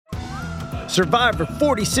Survivor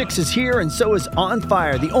 46 is here, and so is On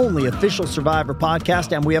Fire, the only official Survivor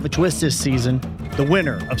podcast, and we have a twist this season. The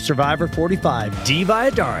winner of Survivor 45, Dee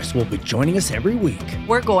Valladares, will be joining us every week.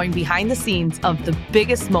 We're going behind the scenes of the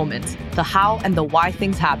biggest moments, the how and the why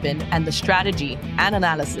things happen, and the strategy and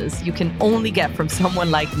analysis you can only get from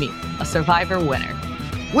someone like me, a Survivor winner.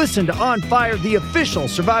 Listen to On Fire, the official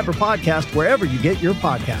Survivor podcast, wherever you get your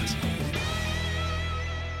podcasts.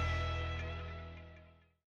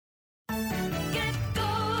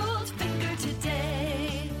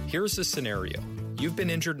 Here's the scenario. You've been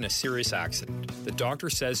injured in a serious accident. The doctor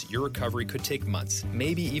says your recovery could take months,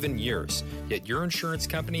 maybe even years, yet your insurance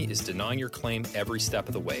company is denying your claim every step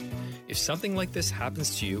of the way. If something like this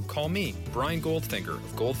happens to you, call me, Brian Goldfinger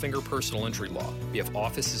of Goldfinger Personal Injury Law. We have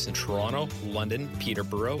offices in Toronto, London,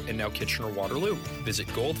 Peterborough, and now Kitchener-Waterloo. Visit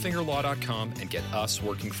goldfingerlaw.com and get us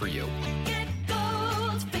working for you. Get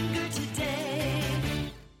Goldfinger today.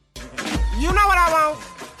 You know what I want?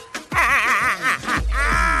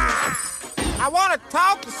 I want to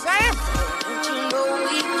talk to Sam. Don't you know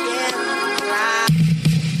we can fly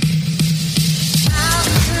out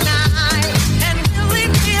tonight, and we'll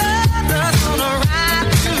leave the others on a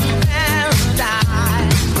ride to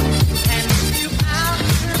paradise. And you out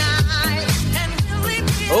tonight, and we'll leave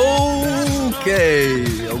the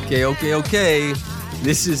Okay.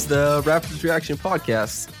 This is the Raptors Reaction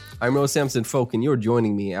Podcast. I'm Rose Samson Folk, and you're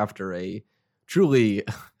joining me after a truly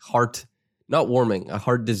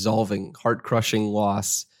heart-dissolving, heart-crushing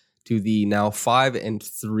loss to the now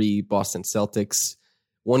 5-3 Boston Celtics,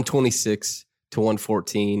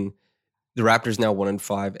 126-114. The Raptors now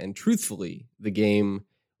 1-5, and truthfully, the game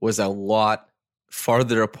was a lot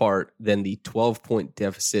farther apart than the 12-point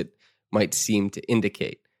deficit might seem to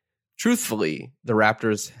indicate. Truthfully, the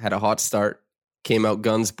Raptors had a hot start, came out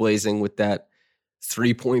guns blazing with that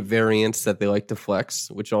 3-point variance that they like to flex,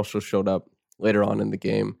 which also showed up later on in the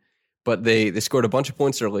game. But they scored a bunch of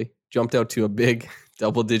points early, jumped out to a big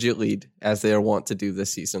double-digit lead, as they are wont to do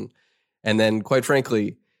this season. And then, quite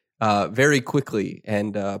frankly, very quickly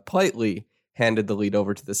and politely handed the lead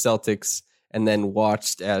over to the Celtics, and then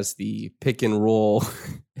watched as the pick and roll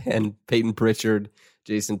and Peyton Pritchard,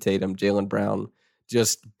 Jason Tatum, Jaylen Brown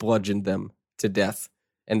just bludgeoned them to death.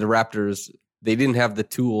 And the Raptors, they didn't have the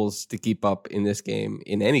tools to keep up in this game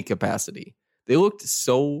in any capacity. They looked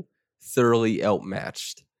so thoroughly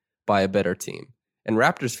outmatched by a better team. And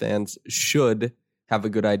Raptors fans should have a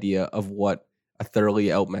good idea of what a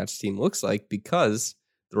thoroughly outmatched team looks like, because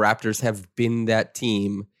the Raptors have been that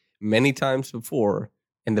team many times before.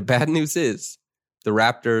 And the bad news is the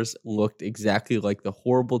Raptors looked exactly like the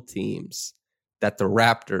horrible teams that the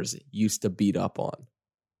Raptors used to beat up on.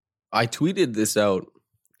 I tweeted this out,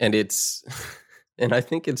 and and I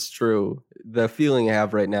think it's true. The feeling I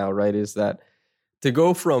have right now, right, is that to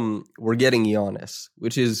go from we're getting Giannis,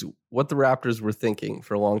 which is what the Raptors were thinking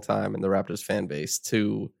for a long time in the Raptors fan base,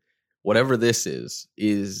 to whatever this is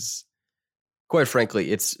quite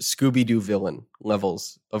frankly, it's Scooby-Doo villain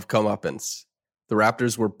levels of comeuppance. The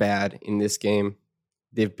Raptors were bad in this game.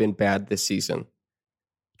 They've been bad this season.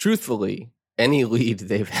 Truthfully, any lead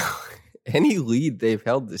they've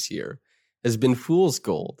held this year has been fool's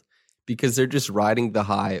gold, because they're just riding the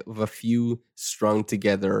high of a few strung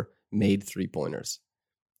together made three-pointers.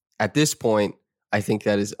 At this point, I think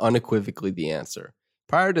that is unequivocally the answer.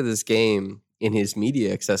 Prior to this game, in his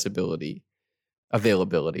media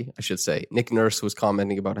availability, I should say, Nick Nurse was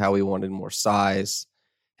commenting about how he wanted more size,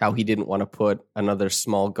 how he didn't want to put another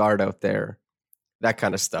small guard out there, that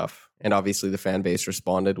kind of stuff. And obviously the fan base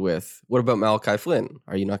responded with, what about Malachi Flynn?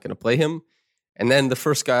 Are you not going to play him? And then the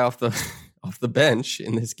first guy off the bench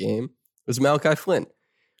in this game was Malachi Flynn.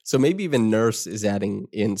 So maybe even Nurse is adding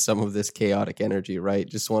in some of this chaotic energy, right?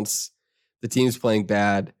 Just once the team's playing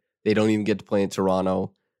bad, they don't even get to play in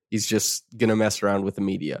Toronto. He's just going to mess around with the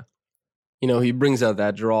media. You know, he brings out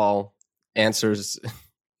that drawl, answers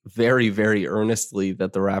very, very earnestly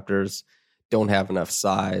that the Raptors don't have enough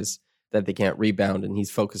size, that they can't rebound, and he's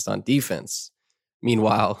focused on defense.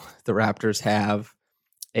 Meanwhile, the Raptors have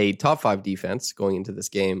a top 5 defense going into this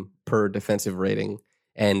game per defensive rating,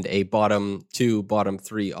 and a bottom 2, bottom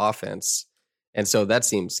 3 offense. And so that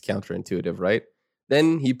seems counterintuitive, right?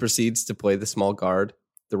 Then he proceeds to play the small guard.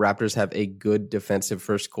 The Raptors have a good defensive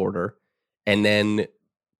first quarter, and then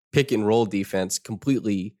pick and roll defense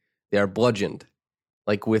completely, they are bludgeoned,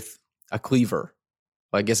 like with a cleaver.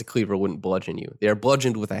 Well, I guess a cleaver wouldn't bludgeon you. They are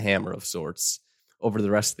bludgeoned with a hammer of sorts over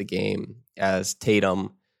the rest of the game as Peyton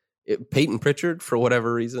Pritchard, for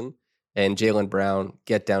whatever reason, and Jaylen Brown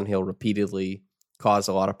get downhill repeatedly, cause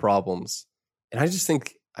a lot of problems. And I just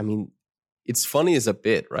think, I mean, it's funny as a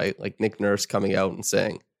bit, right? Like Nick Nurse coming out and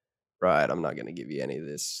saying, right, I'm not going to give you any of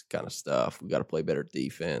this kind of stuff. We got to play better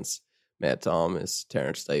defense. Matt Thomas,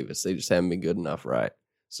 Terrence Davis, they just haven't been good enough, right?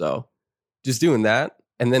 So just doing that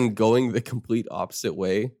and then going the complete opposite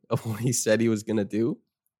way of what he said he was going to do,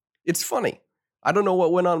 it's funny. I don't know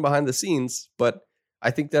what went on behind the scenes, but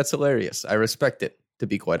I think that's hilarious. I respect it, to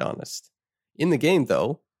be quite honest. In the game,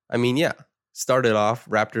 though, I mean, yeah, started off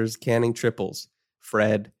Raptors canning triples.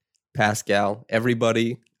 Fred, Pascal,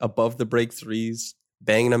 everybody above the break threes,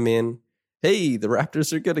 banging them in. Hey, the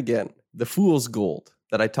Raptors are good again. The fool's gold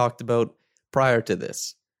that I talked about prior to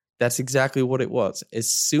this. That's exactly what it was. As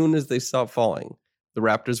soon as they stopped falling, the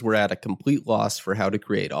Raptors were at a complete loss for how to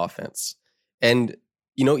create offense. And,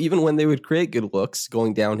 you know, even when they would create good looks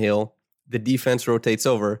going downhill, the defense rotates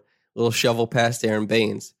over, little shovel past Aaron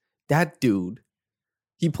Baines. That dude,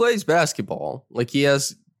 he plays basketball like he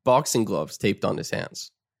has boxing gloves taped on his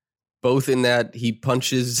hands. Both in that he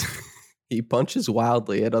punches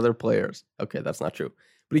wildly at other players. Okay, that's not true.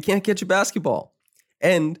 But he can't catch a basketball.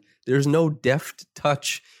 And there's no deft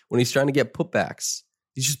touch when he's trying to get putbacks.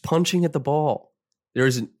 He's just punching at the ball.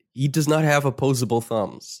 He does not have opposable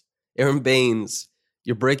thumbs. Aaron Baines,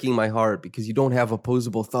 you're breaking my heart because you don't have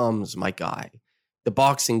opposable thumbs, my guy. The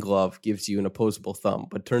boxing glove gives you an opposable thumb,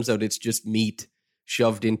 but turns out it's just meat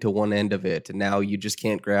shoved into one end of it, and now you just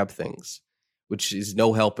can't grab things, which is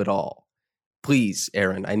no help at all. Please,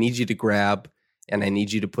 Aaron, I need you to grab, and I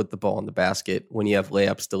need you to put the ball in the basket when you have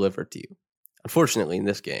layups delivered to you. Unfortunately, in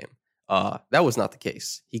this game, that was not the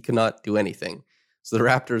case. He could not do anything. So the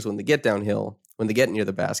Raptors, when they get downhill, when they get near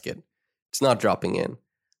the basket, it's not dropping in.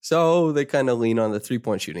 So they kind of lean on the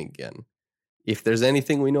three-point shooting again. If there's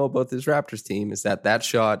anything we know about this Raptors team is that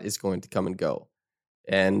shot is going to come and go.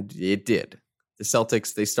 And it did. The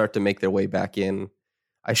Celtics, they start to make their way back in.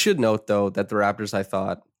 I should note, though, that the Raptors, I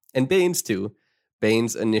thought, and Baines too,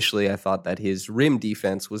 Baines initially, I thought that his rim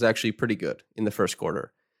defense was actually pretty good in the first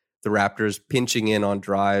quarter. The Raptors pinching in on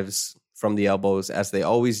drives from the elbows, as they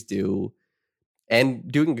always do,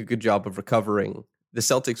 and doing a good job of recovering. The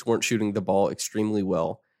Celtics weren't shooting the ball extremely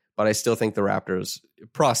well, but I still think the Raptors,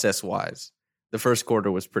 process-wise, the first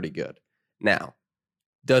quarter was pretty good. Now,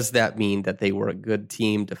 does that mean that they were a good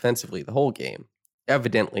team defensively the whole game?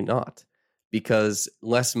 Evidently not, because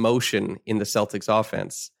less motion in the Celtics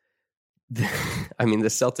offense. I mean, the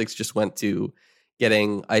Celtics just went to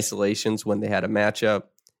getting isolations when they had a matchup,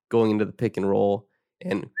 going into the pick and roll,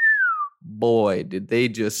 and boy, did they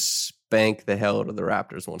just spank the hell out of the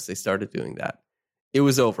Raptors once they started doing that. It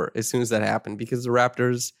was over as soon as that happened because the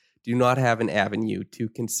Raptors do not have an avenue to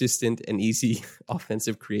consistent and easy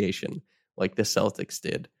offensive creation like the Celtics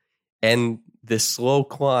did. And the slow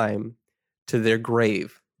climb to their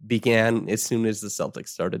grave began as soon as the Celtics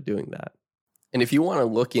started doing that. And if you want to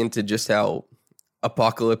look into just how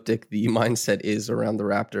apocalyptic the mindset is around the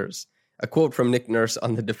Raptors, a quote from Nick Nurse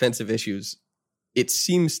on the defensive issues, it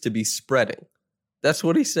seems to be spreading. That's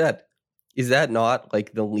what he said. Is that not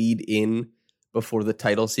like the lead in before the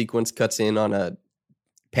title sequence cuts in on a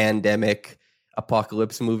pandemic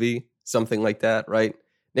apocalypse movie? Something like that, right?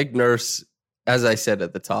 Nick Nurse, as I said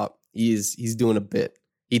at the top, he's doing a bit.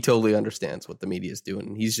 He totally understands what the media is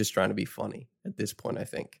doing. He's just trying to be funny at this point, I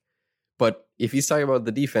think. But if he's talking about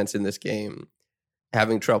the defense in this game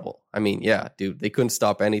having trouble, I mean, yeah, dude, they couldn't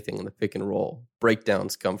stop anything in the pick and roll.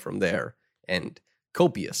 Breakdowns come from there, and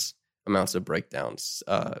copious amounts of breakdowns.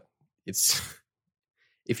 It's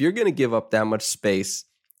if you're going to give up that much space,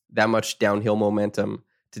 that much downhill momentum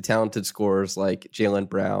to talented scorers like Jaylen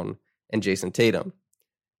Brown and Jason Tatum,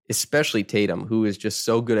 especially Tatum, who is just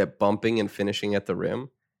so good at bumping and finishing at the rim,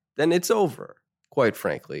 then it's over, quite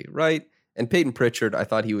frankly, right? And Peyton Pritchard, I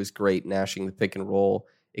thought he was great gnashing the pick and roll,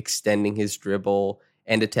 extending his dribble,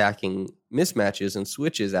 and attacking mismatches and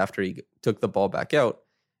switches after he took the ball back out,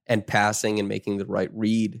 and passing and making the right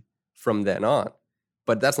read from then on.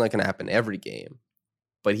 But that's not going to happen every game.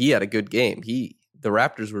 But he had a good game. The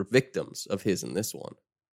Raptors were victims of his in this one.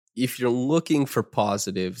 If you're looking for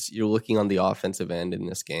positives, you're looking on the offensive end in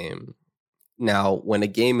this game. Now, when a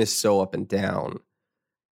game is so up and down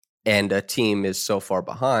and a team is so far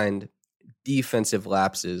behind, defensive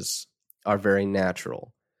lapses are very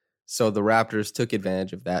natural. So the Raptors took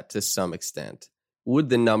advantage of that to some extent. Would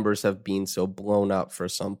the numbers have been so blown up for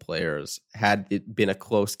some players had it been a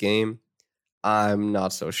close game? I'm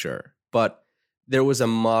not so sure. But there was a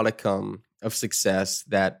modicum of success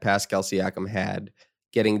that Pascal Siakam had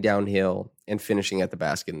getting downhill and finishing at the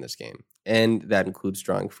basket in this game. And that includes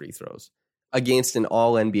drawing free throws. Against an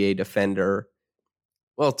all-NBA defender,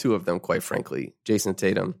 well, two of them, quite frankly, Jason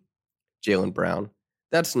Tatum, Jaylen Brown.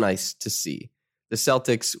 That's nice to see. The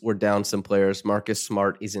Celtics were down some players. Marcus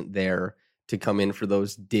Smart isn't there to come in for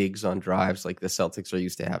those digs on drives like the Celtics are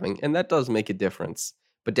used to having, and that does make a difference.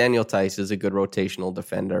 But Daniel Tice is a good rotational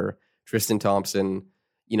defender. Tristan Thompson,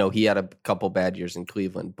 he had a couple bad years in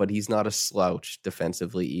Cleveland, but he's not a slouch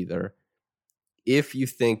defensively either. If you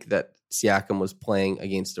think that Siakam was playing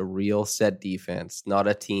against a real set defense, not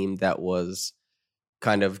a team that was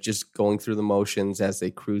kind of just going through the motions as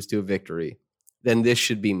they cruise to a victory, then this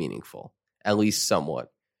should be meaningful, at least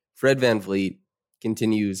somewhat. Fred VanVleet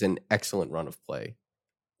continues an excellent run of play.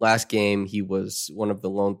 Last game, he was one of the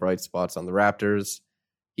lone bright spots on the Raptors.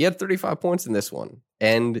 He had 35 points in this one,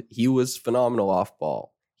 and he was phenomenal off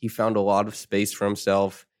ball. He found a lot of space for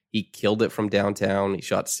himself. He killed it from downtown. He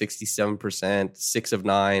shot 67%, 6 of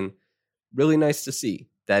 9. Really nice to see.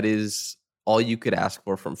 That is all you could ask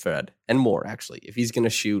for from Fred, and more, actually. If he's going to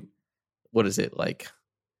shoot,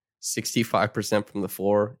 65% from the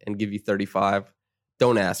floor and give you 35,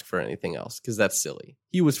 don't ask for anything else, because that's silly.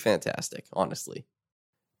 He was fantastic, honestly.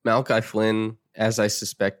 Malachi Flynn, as I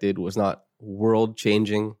suspected, was not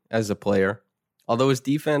world-changing as a player. Although his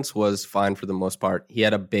defense was fine for the most part, he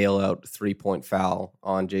had a bailout 3-point foul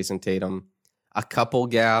on Jason Tatum. A couple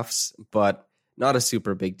gaffes, but not a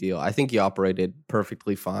super big deal. I think he operated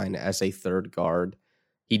perfectly fine as a third guard.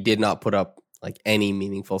 He did not put up any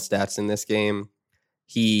meaningful stats in this game.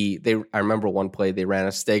 I remember one play, they ran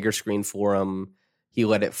a stagger screen for him. He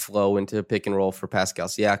let it flow into a pick and roll for Pascal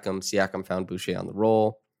Siakam. Siakam found Boucher on the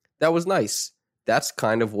roll. That was nice. That's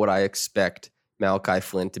kind of what I expect Malachi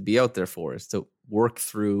Flynn to be out there for, is to work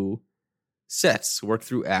through sets, work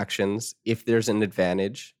through actions. If there's an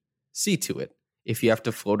advantage, see to it. If you have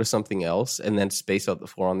to flow to something else and then space out the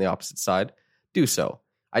floor on the opposite side, do so.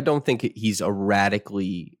 I don't think he's going to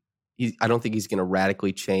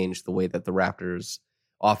radically change the way that the Raptors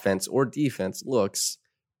offense or defense looks,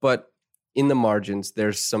 but in the margins,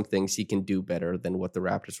 there's some things he can do better than what the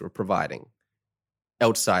Raptors were providing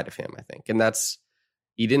outside of him, I think. And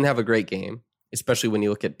he didn't have a great game, especially when you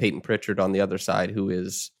look at Peyton Pritchard on the other side, who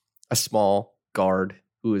is a small guard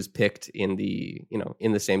who is picked in the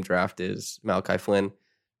same draft as Malachi Flynn.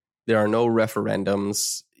 There are no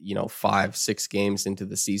referendums, 5-6 games into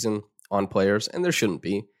the season on players, and there shouldn't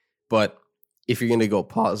be. But if you're going to go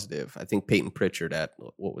positive, I think Peyton Pritchard at,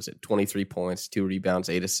 23 points, 2 rebounds,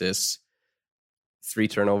 8 assists, 3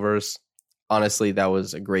 turnovers. Honestly, that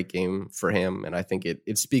was a great game for him, and I think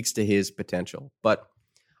it speaks to his potential. But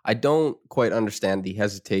I don't quite understand the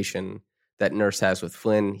hesitation that Nurse has with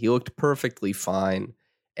Flynn. He looked perfectly fine,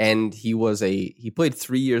 and he played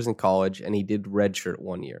 3 years in college, and he did redshirt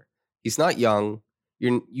 1 year. He's not young.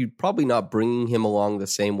 You're probably not bringing him along the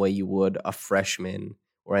same way you would a freshman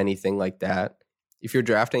or anything like that. If you're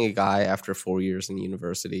drafting a guy after 4 years in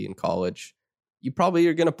university and college, you probably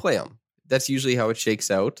are going to play him. That's usually how it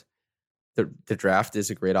shakes out. The draft is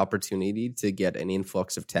a great opportunity to get an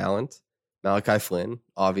influx of talent. Malachi Flynn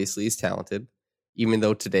obviously is talented, even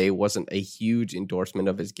though today wasn't a huge endorsement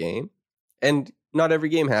of his game. And not every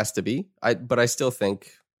game has to be. But I still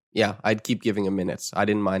think, I'd keep giving him minutes. I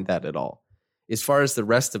didn't mind that at all. As far as the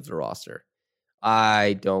rest of the roster,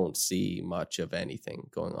 I don't see much of anything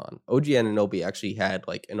going on. OG Anunoby actually had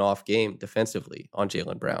an off game defensively on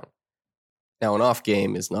Jaylen Brown. Now, an off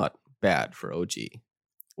game is not bad for OG.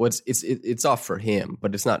 It's off for him,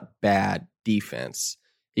 but it's not bad defense.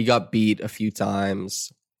 He got beat a few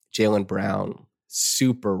times. Jaylen Brown,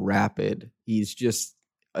 super rapid. He's just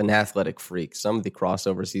an athletic freak. Some of the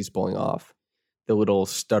crossovers he's pulling off, the little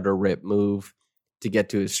stutter rip move to get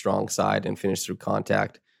to his strong side and finish through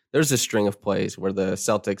contact. There's a string of plays where the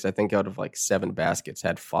Celtics, I think out of 7 baskets,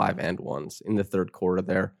 had 5 and 1s in the third quarter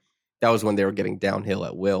there. That was when they were getting downhill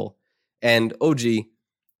at will. And OG,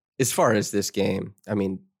 as far as this game, I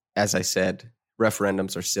mean, as I said,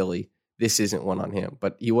 referendums are silly. This isn't one on him,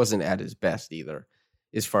 but he wasn't at his best either.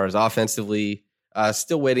 As far as offensively,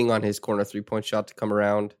 still waiting on his corner 3-point shot to come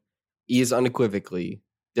around. He is unequivocally,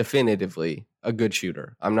 definitively a good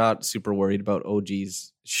shooter. I'm not super worried about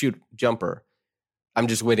OG's jumper. I'm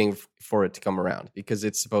just waiting for it to come around because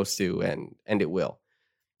it's supposed to, and it will.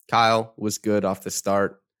 Kyle was good off the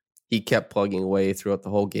start. He kept plugging away throughout the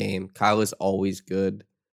whole game. Kyle is always good.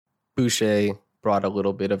 Boucher brought a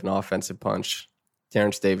little bit of an offensive punch.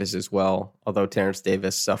 Terrence Davis as well, although Terrence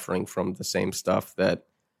Davis suffering from the same stuff that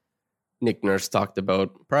Nick Nurse talked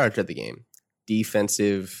about prior to the game.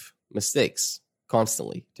 Defensive mistakes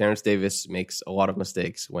constantly. Terrence Davis makes a lot of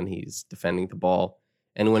mistakes when he's defending the ball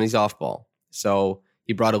and when he's off ball. So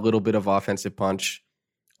he brought a little bit of offensive punch.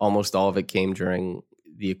 Almost all of it came during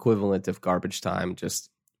the equivalent of garbage time, just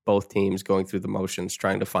both teams going through the motions,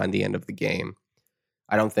 trying to find the end of the game.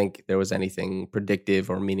 I don't think there was anything predictive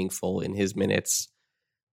or meaningful in his minutes.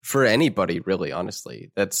 for anybody, really,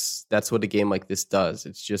 honestly. That's what a game like this does.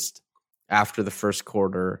 It's just after the first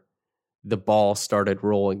quarter, the ball started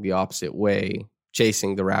rolling the opposite way,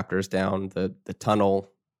 chasing the Raptors down the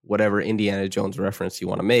tunnel, whatever Indiana Jones reference you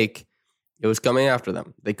want to make. It was coming after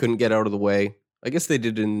them. They couldn't get out of the way. I guess they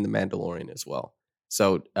did it in The Mandalorian as well.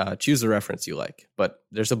 So choose the reference you like. But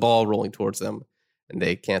there's a ball rolling towards them, and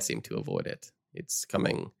they can't seem to avoid it. It's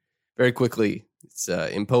coming very quickly. It's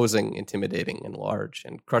imposing, intimidating, and large,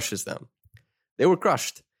 and crushes them. They were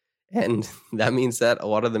crushed. And that means that a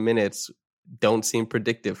lot of the minutes don't seem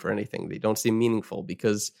predictive for anything. They don't seem meaningful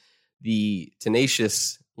because the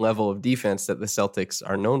tenacious level of defense that the Celtics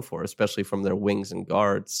are known for, especially from their wings and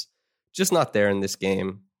guards, just not there in this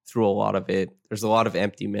game. Through a lot of it. There's a lot of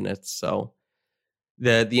empty minutes. So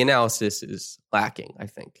the analysis is lacking, I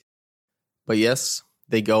think. But yes,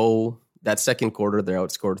 they go that second quarter, they're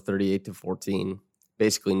outscored 38-14.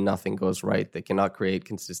 Basically nothing goes right. They cannot create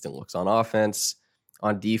consistent looks on offense.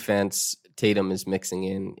 On defense, Tatum is mixing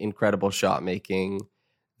in incredible shot making.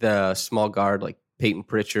 The small guard like Peyton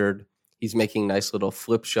Pritchard, he's making nice little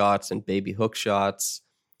flip shots and baby hook shots.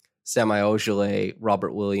 Semi Ojeleye,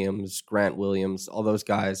 Robert Williams, Grant Williams, all those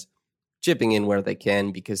guys chipping in where they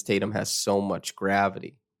can because Tatum has so much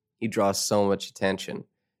gravity. He draws so much attention.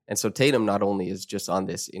 And so Tatum not only is just on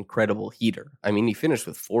this incredible heater. I mean, he finished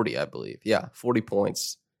with 40, I believe. Yeah, 40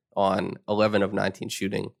 points on 11 of 19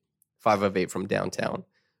 shooting, 5 of 8 from downtown.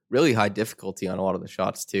 Really high difficulty on a lot of the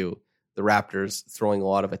shots, too. The Raptors throwing a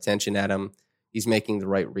lot of attention at him. He's making the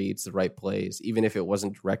right reads, the right plays. Even if it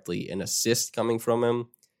wasn't directly an assist coming from him,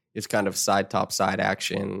 it's kind of side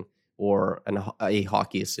action or a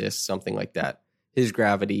hockey assist, something like that. His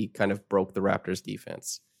gravity kind of broke the Raptors'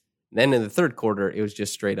 defense. Then in the third quarter, it was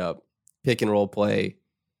just straight up pick and roll play.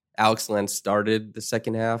 Alex Len started the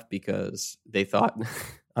second half because they thought,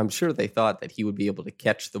 I'm sure they thought that he would be able to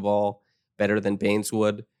catch the ball better than Baines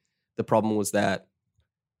would. The problem was that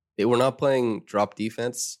they were not playing drop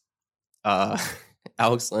defense.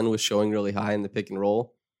 Alex Len was showing really high in the pick and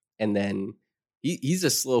roll. And then he's a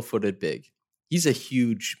slow-footed big. He's a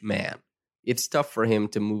huge man. It's tough for him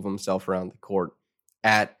to move himself around the court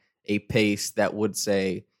at a pace that would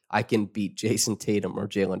say, I can beat Jason Tatum or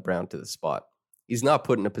Jaylen Brown to the spot. He's not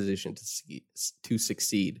put in a position to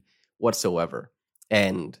succeed whatsoever.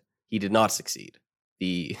 And he did not succeed.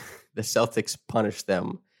 The Celtics punished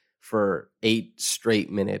them for 8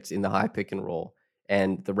 straight minutes in the high pick and roll.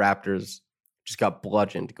 And the Raptors just got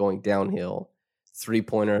bludgeoned going downhill.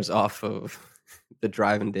 3-pointers off of the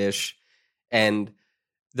drive and dish. And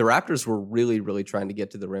the Raptors were really, really trying to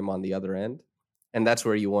get to the rim on the other end. And that's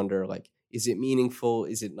where you wonder, like, is it meaningful?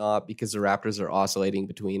 Is it not? Because the Raptors are oscillating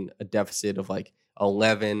between a deficit of like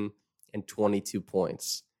 11 and 22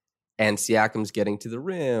 points. And Siakam's getting to the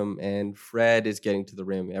rim, and Fred is getting to the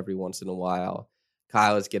rim every once in a while.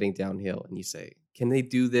 Kyle is getting downhill. And you say, can they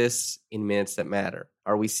do this in minutes that matter?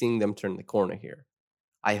 Are we seeing them turn the corner here?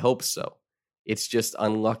 I hope so. It's just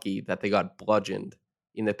unlucky that they got bludgeoned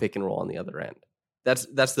in the pick and roll on the other end. That's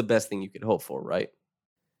the best thing you could hope for, right?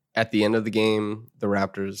 At the end of the game, the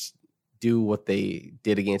Raptors do what they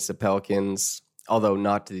did against the Pelicans, although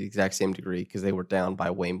not to the exact same degree because they were down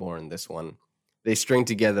by way more in this one. They string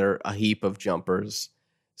together a heap of jumpers.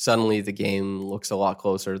 Suddenly the game looks a lot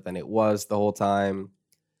closer than it was the whole time.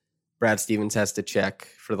 Brad Stevens has to check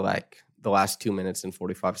for the last 2 minutes and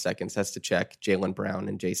 45 seconds, has to check Jaylen Brown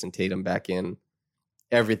and Jason Tatum back in.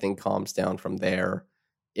 Everything calms down from there.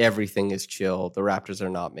 Everything is chill. The Raptors are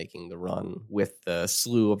not making the run with the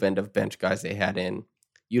slew of end-of-bench guys they had in.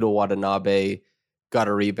 Yuta Watanabe got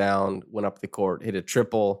a rebound, went up the court, hit a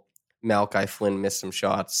triple. Malachi Flynn missed some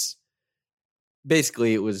shots.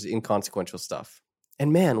 Basically, it was inconsequential stuff.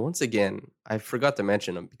 And man, once again, I forgot to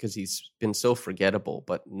mention him because he's been so forgettable,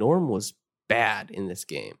 but Norm was bad in this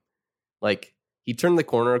game. Like, he turned the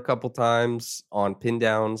corner a couple times on pin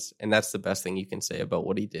downs, and that's the best thing you can say about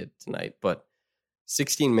what he did tonight. But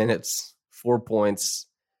 16 minutes, 4 points,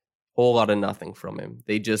 whole lot of nothing from him.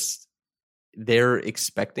 They're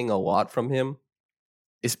expecting a lot from him,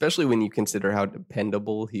 especially when you consider how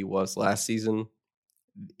dependable he was last season.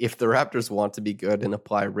 If the Raptors want to be good and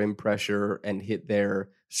apply rim pressure and hit their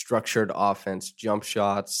structured offense jump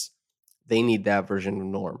shots, they need that version of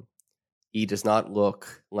Norm. He does not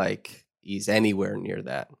look like he's anywhere near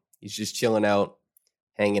that. He's just chilling out,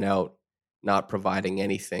 hanging out, not providing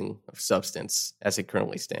anything of substance as it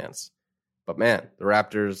currently stands. But man, the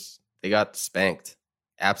Raptors, they got spanked.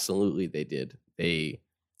 Absolutely they did. They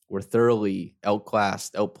were thoroughly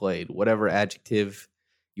outclassed, outplayed, whatever adjective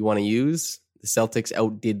you want to use. The Celtics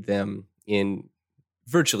outdid them in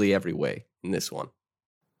virtually every way in this one.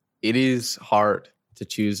 It is hard to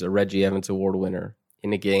choose a Reggie Evans Award winner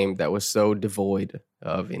in a game that was so devoid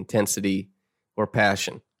of intensity or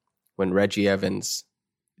passion, when Reggie Evans,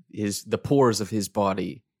 the pores of his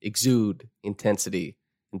body exude intensity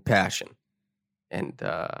and passion. And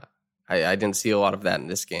I didn't see a lot of that in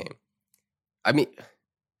this game. I mean,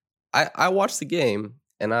 I watched the game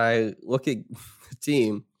and I look at the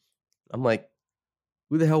team. I'm like,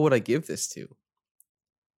 who the hell would I give this to?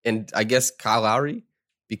 And I guess Kyle Lowry,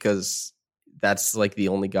 because that's like the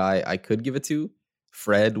only guy I could give it to.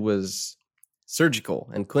 Fred was surgical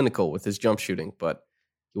and clinical with his jump shooting, but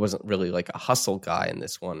he wasn't really like a hustle guy in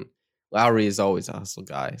this one. Lowry is always a hustle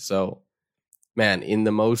guy. So, man, in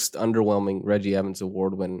the most underwhelming Reggie Evans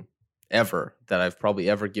Award win ever that I've probably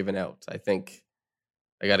ever given out, I think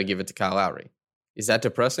I got to give it to Kyle Lowry. Is that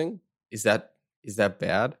depressing? Is that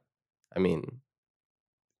bad? I mean,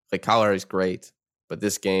 like, Kyle Lowry's great, but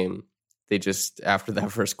this game, they just, after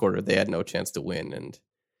that first quarter, they had no chance to win. And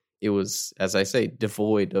it was, as I say,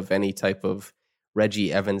 devoid of any type of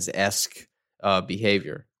Reggie Evans-esque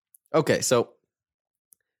behavior. Okay, so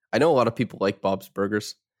I know a lot of people like Bob's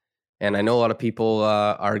Burgers, and I know a lot of people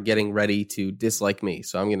are getting ready to dislike me,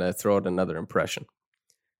 so I'm going to throw out another impression.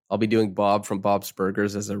 I'll be doing Bob from Bob's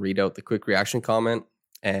Burgers as I read out the quick reaction comment.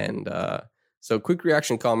 And so quick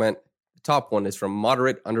reaction comment, the top one is from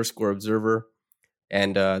moderate_observer,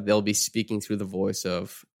 and they'll be speaking through the voice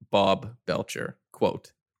of Bob Belcher.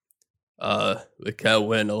 Quote, we can't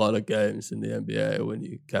win a lot of games in the NBA when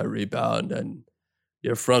you can't rebound and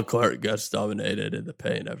your front court gets dominated in the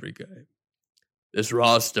paint every game. This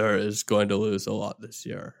roster is going to lose a lot this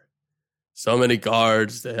year. So many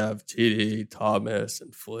guards, they have TD, Thomas,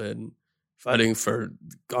 and Flynn fighting for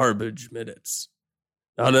garbage minutes.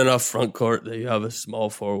 Not enough front court that you have a small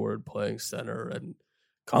forward playing center and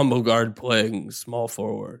combo guard playing small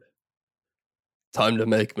forward. Time to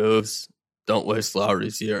make moves. Don't waste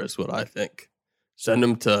Lowry's year is what I think. Send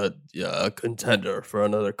him to a contender for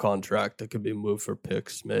another contract that could be moved for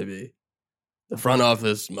picks, maybe. The front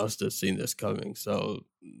office must have seen this coming, so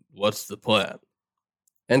what's the plan?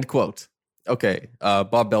 End quote. Okay,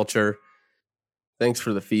 Bob Belcher, thanks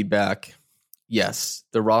for the feedback. Yes,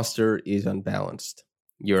 the roster is unbalanced.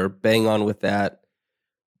 You're bang on with that.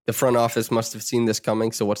 The front office must have seen this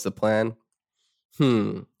coming, so what's the plan?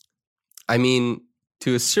 I mean,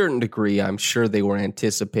 to a certain degree, I'm sure they were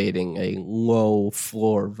anticipating a low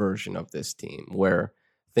floor version of this team where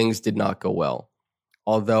things did not go well.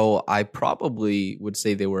 Although I probably would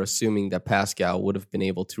say they were assuming that Pascal would have been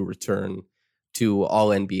able to return to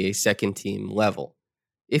All-NBA second team level.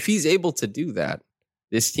 If he's able to do that,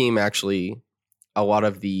 this team actually, a lot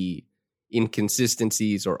of the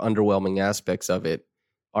inconsistencies or underwhelming aspects of it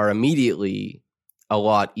are immediately a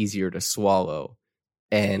lot easier to swallow.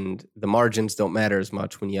 And the margins don't matter as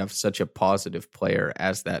much when you have such a positive player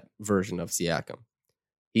as that version of Siakam.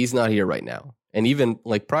 He's not here right now. And even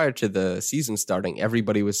like prior to the season starting,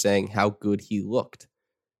 everybody was saying how good he looked.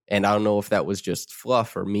 And I don't know if that was just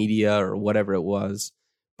fluff or media or whatever it was,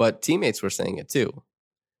 but teammates were saying it too.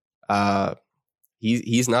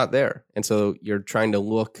 He's not there. And so you're trying to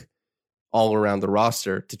look all around the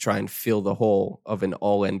roster to try and fill the hole of an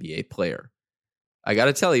all-NBA player. I got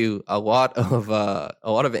to tell you, a lot of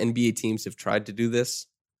NBA teams have tried to do this.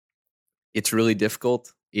 It's really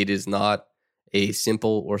difficult. It is not a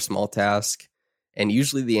simple or small task. And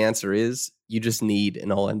usually the answer is you just need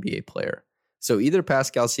an all-NBA player. So either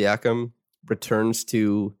Pascal Siakam returns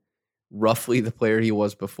to roughly the player he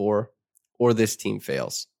was before, or this team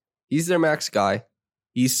fails. He's their max guy.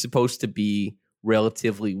 He's supposed to be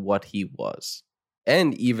relatively what he was.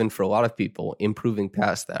 And even for a lot of people, improving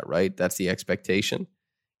past that, right? That's the expectation.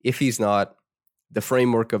 If he's not, the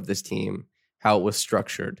framework of this team, how it was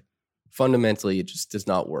structured, fundamentally, it just does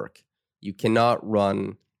not work. You cannot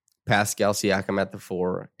run Pascal Siakam at the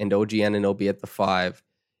 4 and OG Anunoby at the 5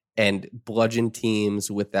 and bludgeon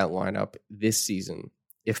teams with that lineup this season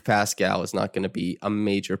if Pascal is not going to be a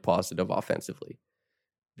major positive offensively.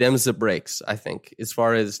 Them's the breaks, I think. As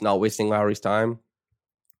far as not wasting Lowry's time,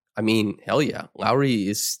 I mean, hell yeah. Lowry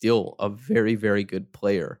is still a very, very good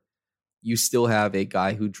player. You still have a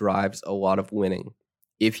guy who drives a lot of winning.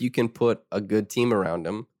 If you can put a good team around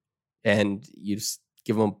him and you just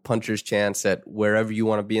give him a puncher's chance at wherever you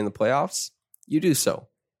want to be in the playoffs, you do so.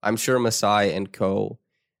 I'm sure Masai and co.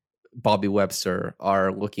 Bobby Webster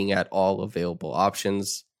are looking at all available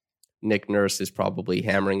options. Nick Nurse is probably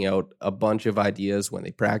hammering out a bunch of ideas when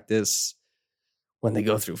they practice, when they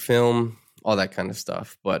go through film, all that kind of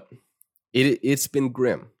stuff. But it's been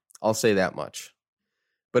grim. I'll say that much.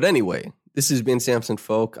 But anyway, this has been Samson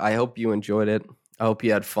Folk. I hope you enjoyed it. I hope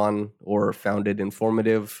you had fun or found it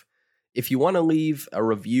informative. If you want to leave a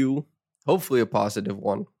review, hopefully a positive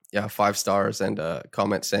one, 5 stars, and a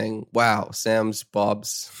comment saying, wow, Sam's Bob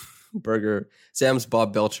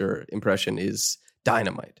Belcher impression is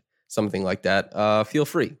dynamite, something like that, feel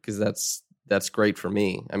free, because that's great for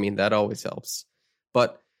me. I mean, that always helps.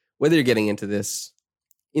 But whether you're getting into this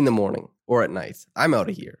in the morning or at night, I'm out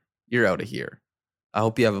of here. You're out of here. I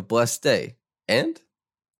hope you have a blessed day, and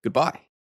goodbye.